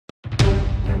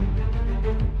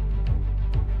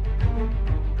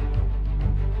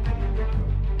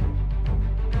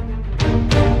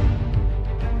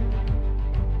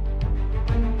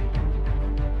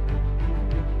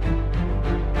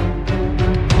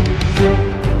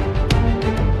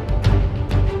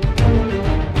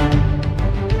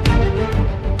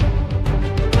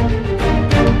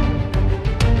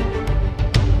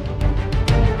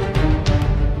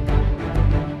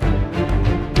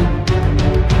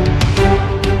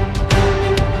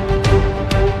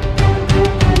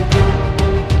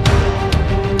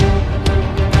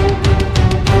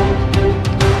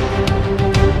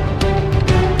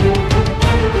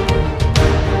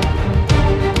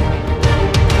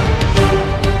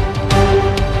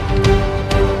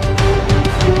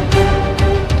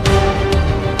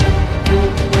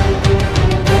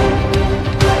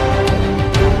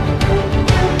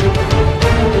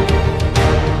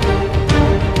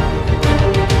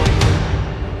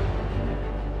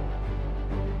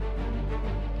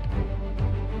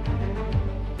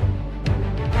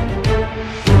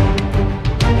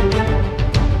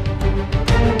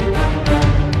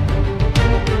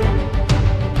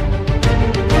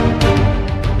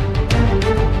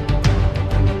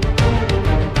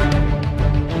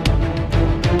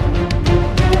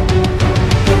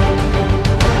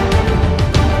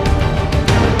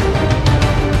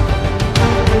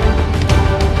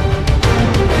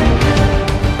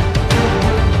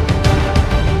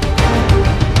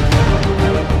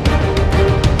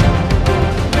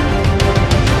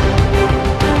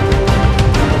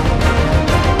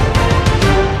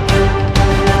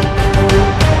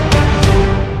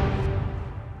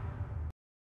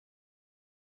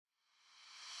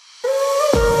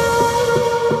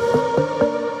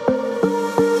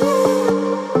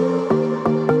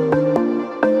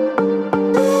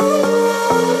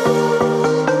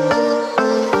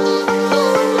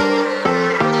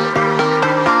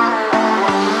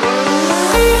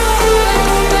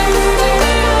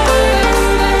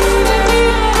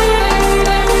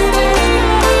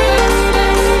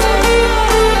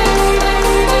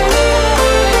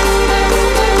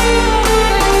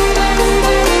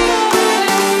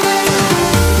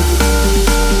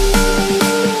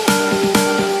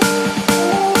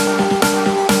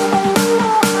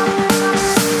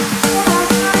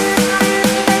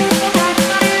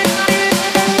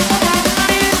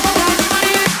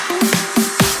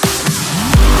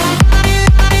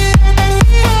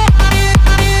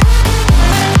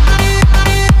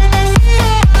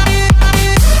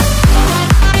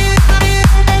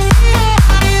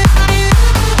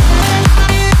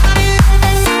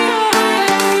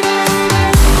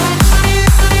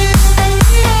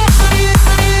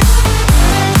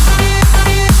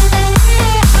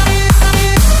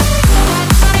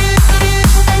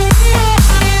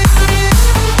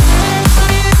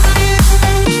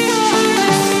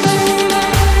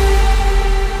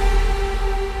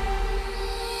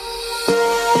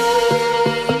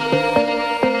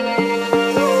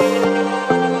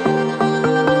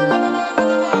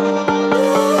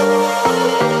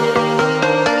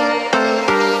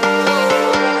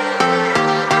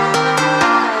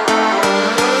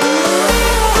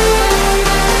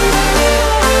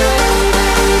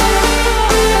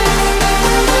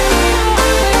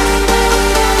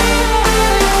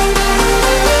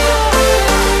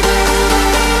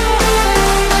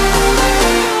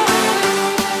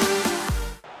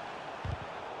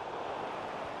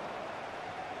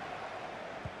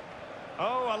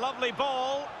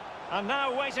And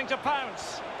now waiting to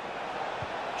pounce.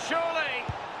 Surely.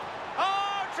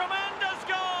 Oh, tremendous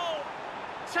goal!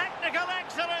 Technical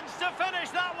excellence to finish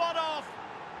that one off.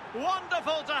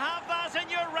 Wonderful to have that in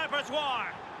your repertoire.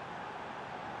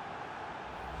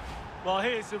 Well,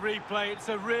 here's the replay. It's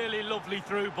a really lovely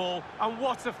through ball. And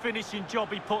what a finishing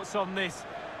job he puts on this.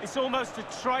 It's almost a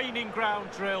training ground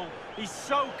drill. He's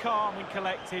so calm and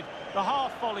collected. The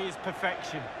half volley is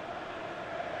perfection.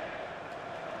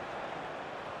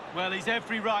 Well, he's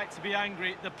every right to be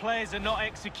angry. The players are not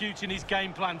executing his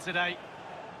game plan today.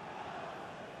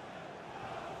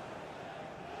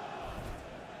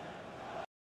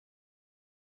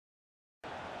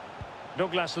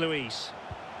 Douglas Luiz.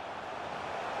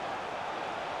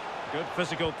 Good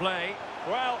physical play.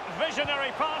 Well,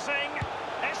 visionary passing.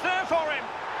 It's there for him.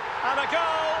 And a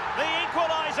goal, the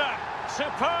equaliser.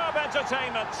 Superb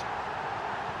entertainment.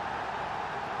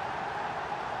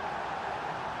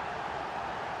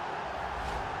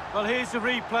 Well, here's the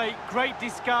replay. Great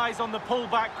disguise on the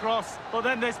pull-back cross, but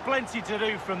then there's plenty to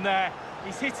do from there.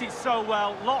 He's hit it so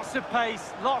well. Lots of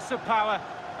pace, lots of power,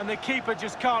 and the keeper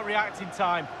just can't react in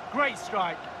time. Great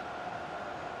strike.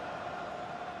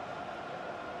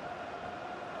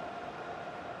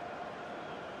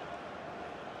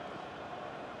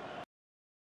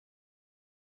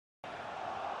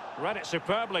 Read it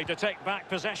superbly to take back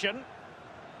possession.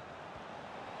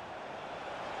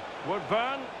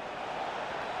 Woodburn.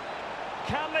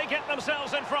 Can they get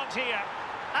themselves in front here?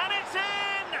 And it's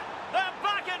in! They're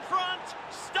back in front!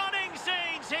 Stunning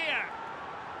scenes here!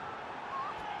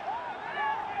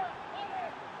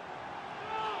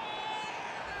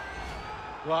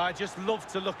 Well, I just love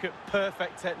to look at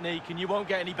perfect technique, and you won't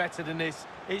get any better than this.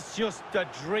 It's just a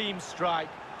dream strike.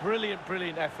 Brilliant,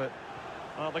 brilliant effort.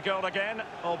 Well, the goal again,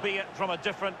 albeit from a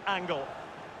different angle.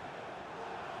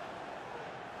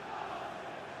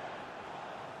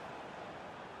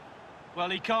 Well,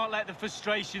 he can't let the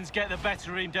frustrations get the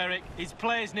better of him, Derek. His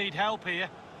players need help here.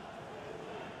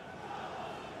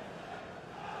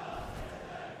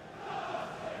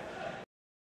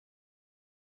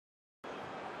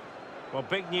 Well,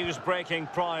 big news breaking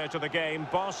prior to the game.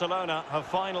 Barcelona have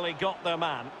finally got their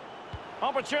man.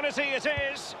 Opportunity it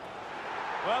is.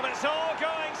 Well, it's all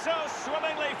going so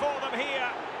swimmingly for them here.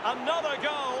 Another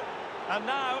goal. And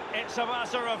now it's a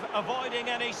matter of avoiding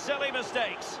any silly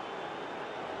mistakes.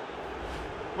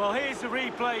 Well, here's the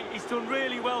replay. He's done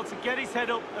really well to get his head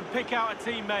up and pick out a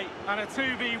teammate. And a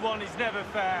 2v1 is never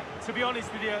fair. To be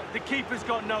honest with you, the keeper's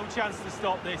got no chance to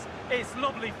stop this. It's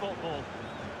lovely football.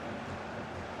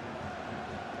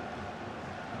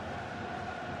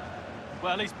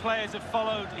 Well, his players have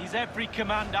followed his every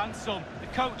command and some. The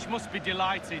coach must be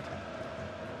delighted.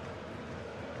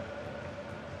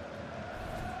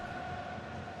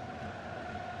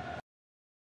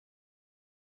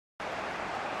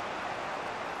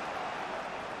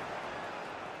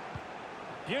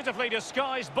 Beautifully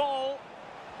disguised ball.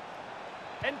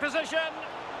 In position.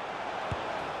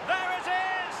 There it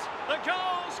is! The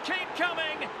goals keep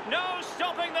coming. No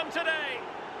stopping them today.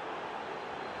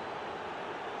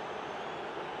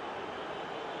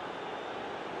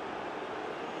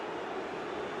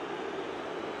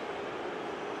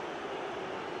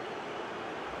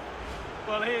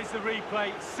 Well, here's the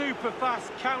replay. Super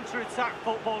fast counter-attack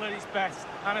football at its best.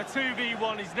 And a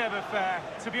 2v1 is never fair.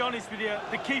 To be honest with you,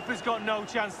 the keeper's got no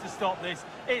chance to stop this.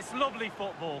 It's lovely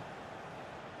football.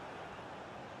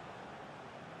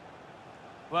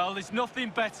 Well, there's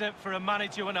nothing better for a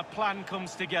manager when a plan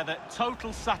comes together.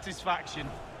 Total satisfaction.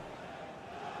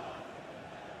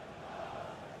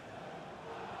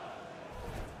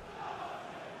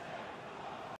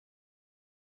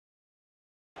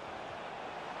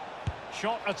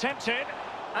 Shot attempted,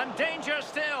 and danger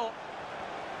still.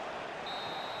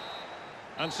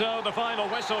 And so the final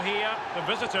whistle here, the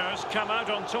visitors come out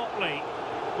on top, Lee.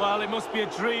 Well, it must be a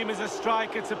dream as a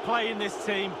striker to play in this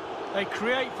team. They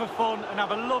create for fun and have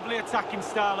a lovely attacking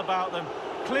style about them.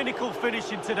 Clinical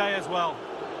finishing today as well.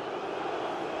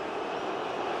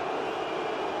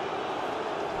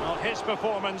 Well, his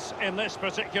performance in this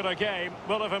particular game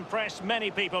will have impressed many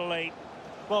people, Lee.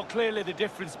 Well, clearly the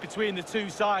difference between the two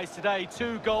sides today.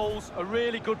 2 goals, a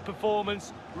really good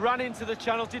performance, ran into the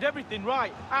channel, did everything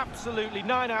right. Absolutely,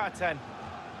 9 out of 10.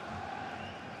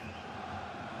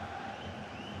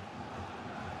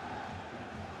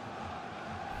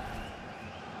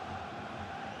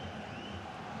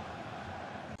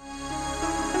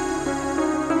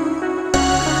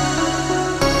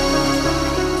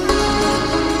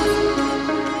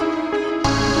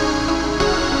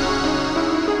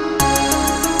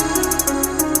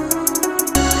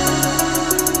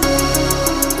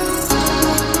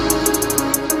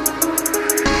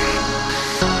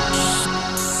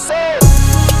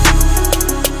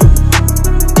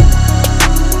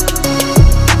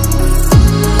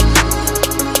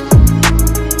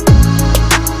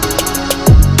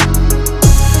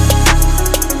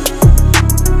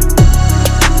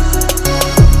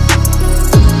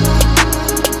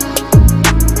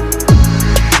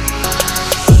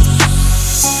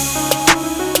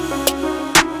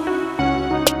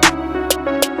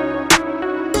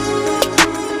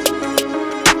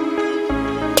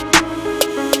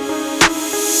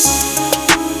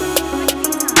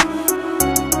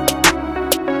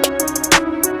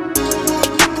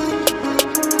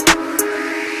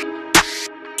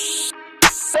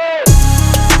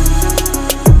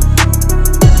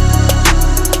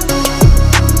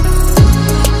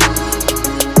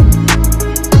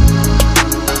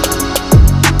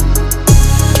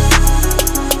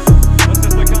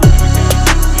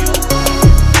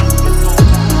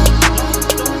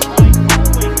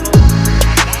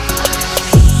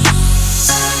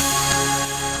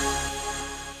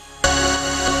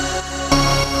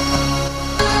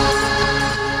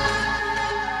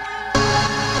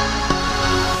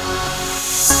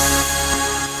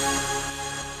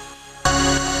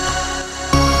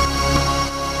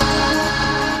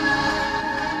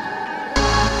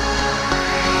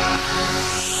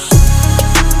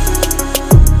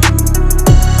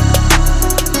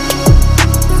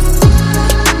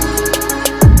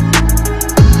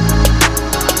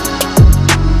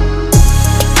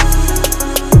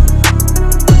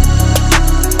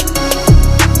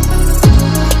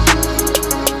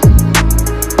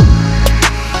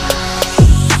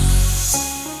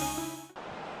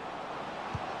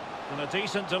 And a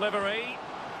decent delivery.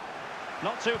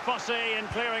 Not too fussy in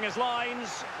clearing his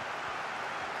lines.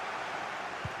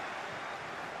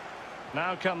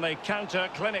 Now can they counter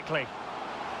clinically?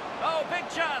 Oh, big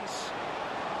chance.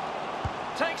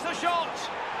 Takes the shot.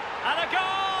 And a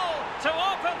goal to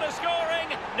open the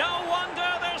scoring. No wonder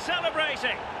they're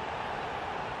celebrating.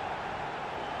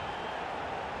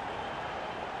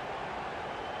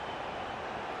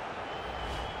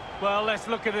 Well, let's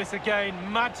look at this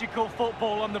again. Magical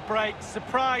football on the break.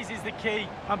 Surprise is the key.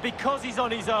 And because he's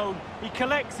on his own, he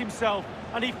collects himself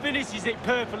and he finishes it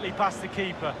perfectly past the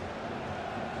keeper.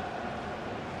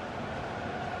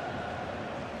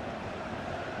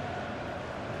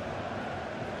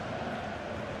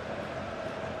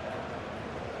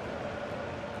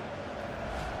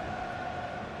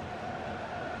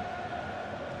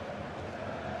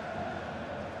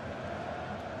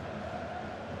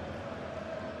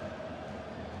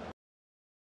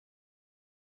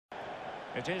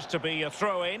 It is to be a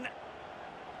throw-in.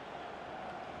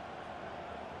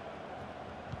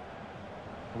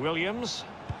 Williams.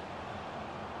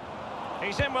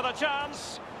 He's in with a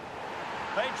chance.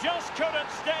 They just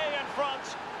couldn't stay in front.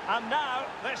 And now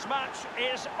this match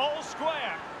is all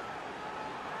square.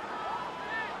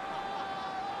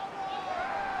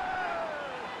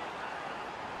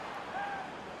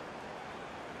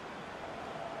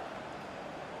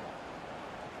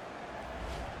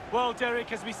 Well,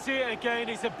 Derek, as we see it again,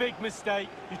 it's a big mistake.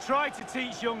 You try to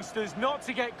teach youngsters not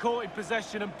to get caught in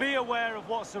possession and be aware of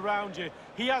what's around you.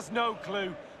 He has no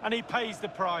clue, and he pays the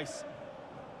price.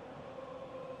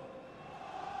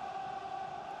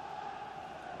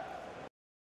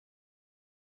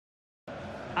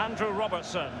 Andrew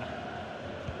Robertson.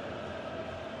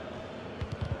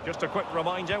 Just a quick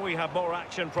reminder, we have more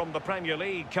action from the Premier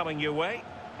League coming your way.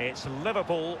 It's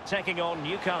Liverpool taking on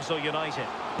Newcastle United.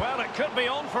 Well, it could be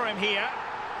on for him here.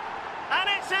 And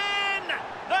it's in!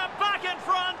 They're back in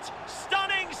front!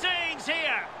 Stunning scenes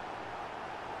here!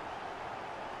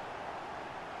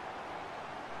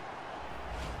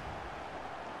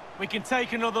 We can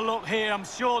take another look here. I'm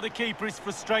sure the keeper is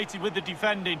frustrated with the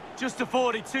defending. Just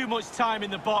afforded too much time in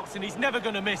the box, and he's never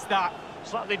going to miss that.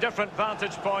 Slightly different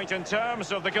vantage point in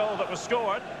terms of the goal that was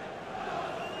scored.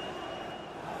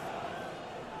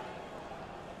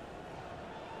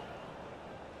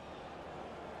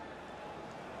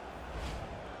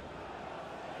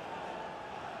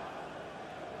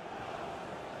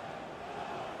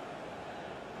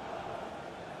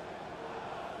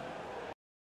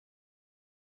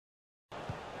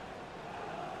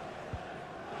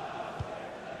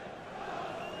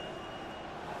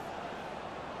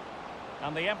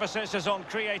 And the emphasis is on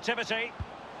creativity.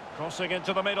 Crossing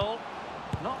into the middle.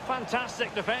 Not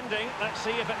fantastic defending. Let's see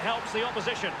if it helps the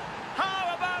opposition.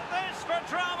 How about this for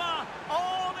drama?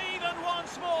 All even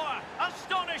once more.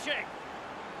 Astonishing.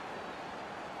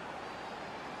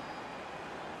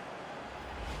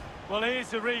 Well, here's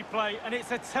the replay, and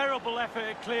it's a terrible effort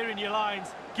at clearing your lines,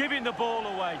 giving the ball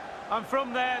away. And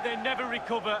from there, they never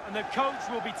recover, and the coach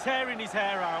will be tearing his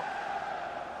hair out.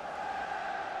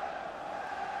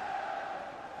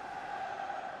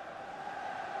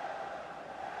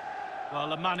 Well,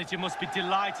 the manager must be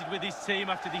delighted with his team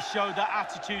after they showed that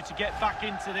attitude to get back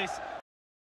into this.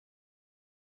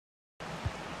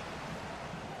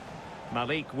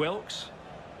 Malik Wilks.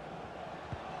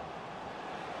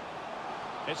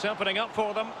 It's opening up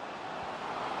for them.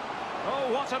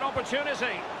 Oh, what an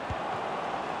opportunity.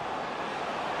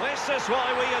 This is why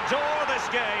we adore this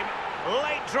game.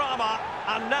 Late drama,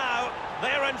 and now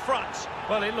they're in front.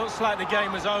 Well, it looks like the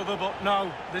game was over, but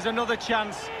no, there's another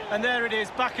chance. And there it is,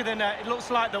 back of the net. It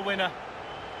looks like the winner.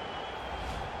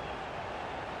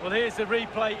 Well, here's the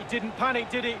replay. He didn't panic,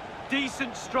 did he?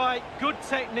 Decent strike, good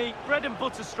technique, bread and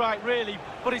butter strike, really,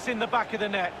 but it's in the back of the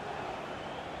net.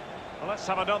 Well, let's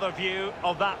have another view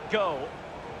of that goal.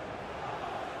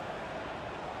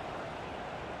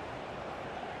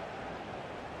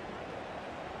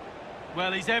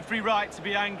 Well, he's every right to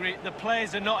be angry. The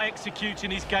players are not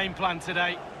executing his game plan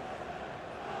today.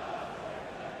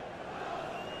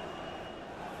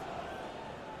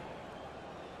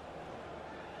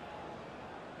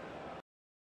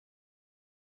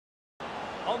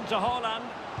 On to Haaland.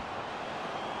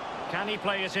 Can he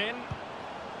play it in?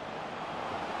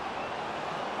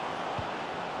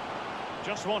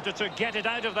 Just wanted to get it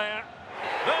out of there.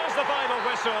 There's the final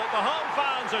whistle. The home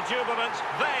fans are jubilant.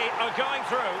 They are going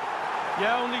through.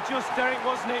 Yeah, only just, Derek,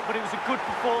 wasn't it? But it was a good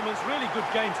performance, really good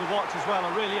game to watch as well. I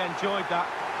really enjoyed that.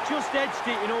 Just edged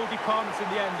it in all departments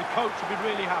in the end. The coach will be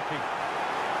really happy.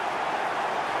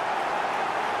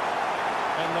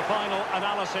 In the final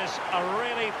analysis, a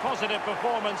really positive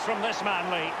performance from this man,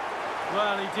 Lee.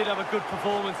 Well, he did have a good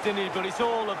performance, didn't he? But it's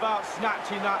all about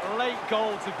snatching that late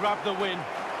goal to grab the win.